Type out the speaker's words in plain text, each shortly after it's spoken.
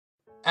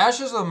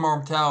Ashes of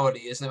Immortality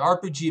is an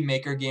RPG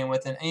maker game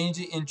with an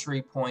easy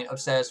entry point of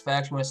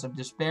satisfaction with some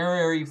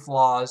disparity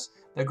flaws.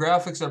 The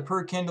graphics are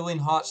per kindling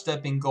hot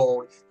stepping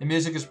gold. The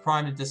music is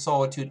primed into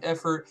solitude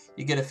effort.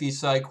 You get a few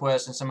side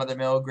quests and some other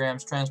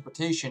milligrams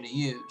transportation to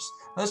use.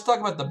 Let's talk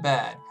about the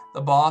bad.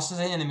 The bosses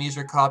and enemies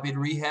are copied,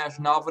 rehashed,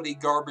 novelty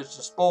garbage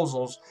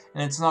disposals,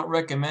 and it's not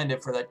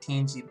recommended for that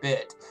teensy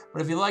bit.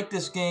 But if you like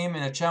this game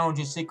and a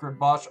challenging secret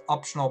boss,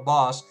 optional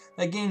boss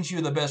that gains you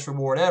the best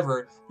reward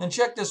ever, then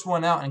check this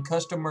one out and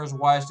customers'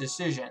 wise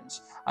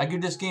decisions. I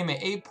give this game a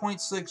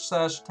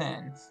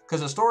 8.6/10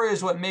 because the story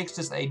is what makes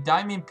this a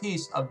diamond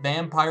piece of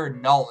vampire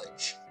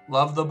knowledge.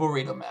 Love the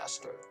Burrito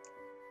Master.